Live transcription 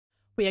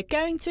we are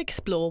going to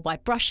explore why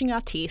brushing our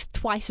teeth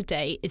twice a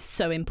day is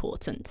so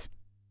important.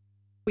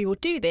 We will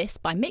do this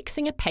by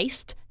mixing a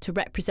paste to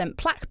represent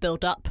plaque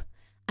buildup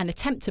and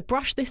attempt to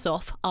brush this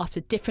off after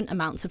different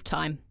amounts of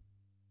time.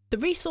 The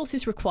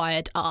resources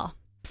required are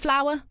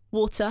flour,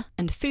 water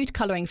and food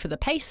colouring for the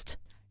paste,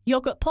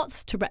 yoghurt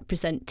pots to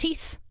represent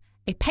teeth,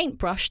 a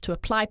paintbrush to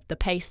apply the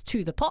paste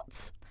to the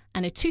pots,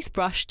 and a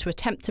toothbrush to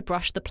attempt to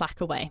brush the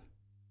plaque away.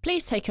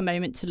 Please take a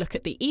moment to look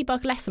at the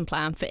Ebug lesson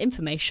plan for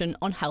information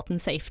on health and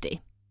safety.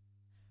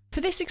 For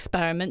this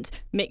experiment,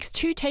 mix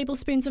 2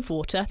 tablespoons of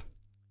water,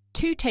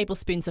 2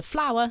 tablespoons of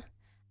flour,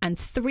 and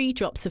 3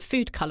 drops of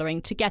food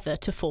colouring together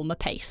to form a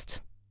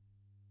paste.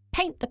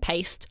 Paint the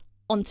paste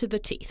onto the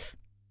teeth.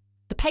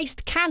 The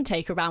paste can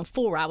take around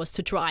 4 hours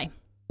to dry.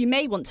 You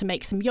may want to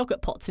make some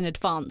yoghurt pots in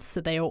advance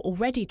so they are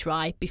already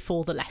dry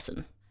before the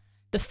lesson.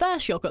 The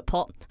first yoghurt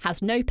pot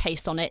has no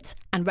paste on it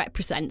and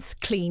represents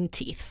clean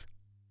teeth.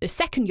 The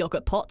second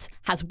yoghurt pot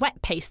has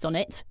wet paste on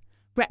it,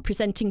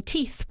 representing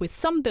teeth with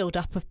some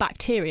build-up of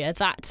bacteria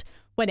that,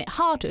 when it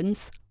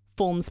hardens,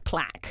 forms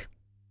plaque.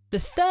 The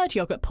third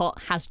yoghurt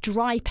pot has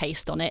dry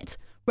paste on it,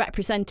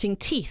 representing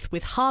teeth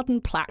with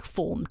hardened plaque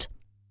formed.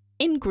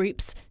 In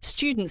groups,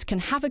 students can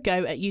have a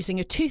go at using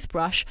a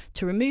toothbrush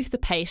to remove the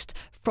paste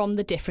from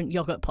the different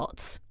yoghurt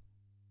pots.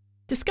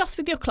 Discuss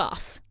with your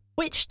class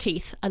which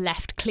teeth are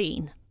left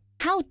clean.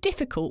 How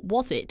difficult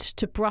was it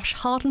to brush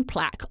hardened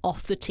plaque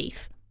off the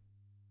teeth?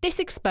 This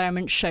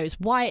experiment shows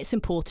why it's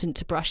important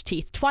to brush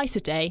teeth twice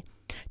a day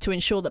to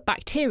ensure that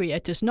bacteria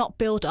does not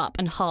build up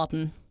and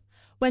harden.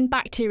 When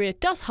bacteria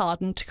does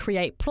harden to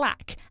create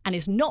plaque and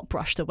is not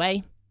brushed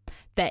away,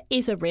 there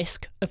is a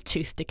risk of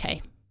tooth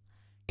decay.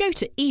 Go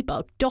to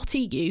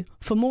ebug.eu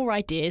for more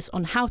ideas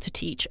on how to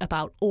teach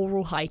about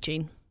oral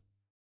hygiene.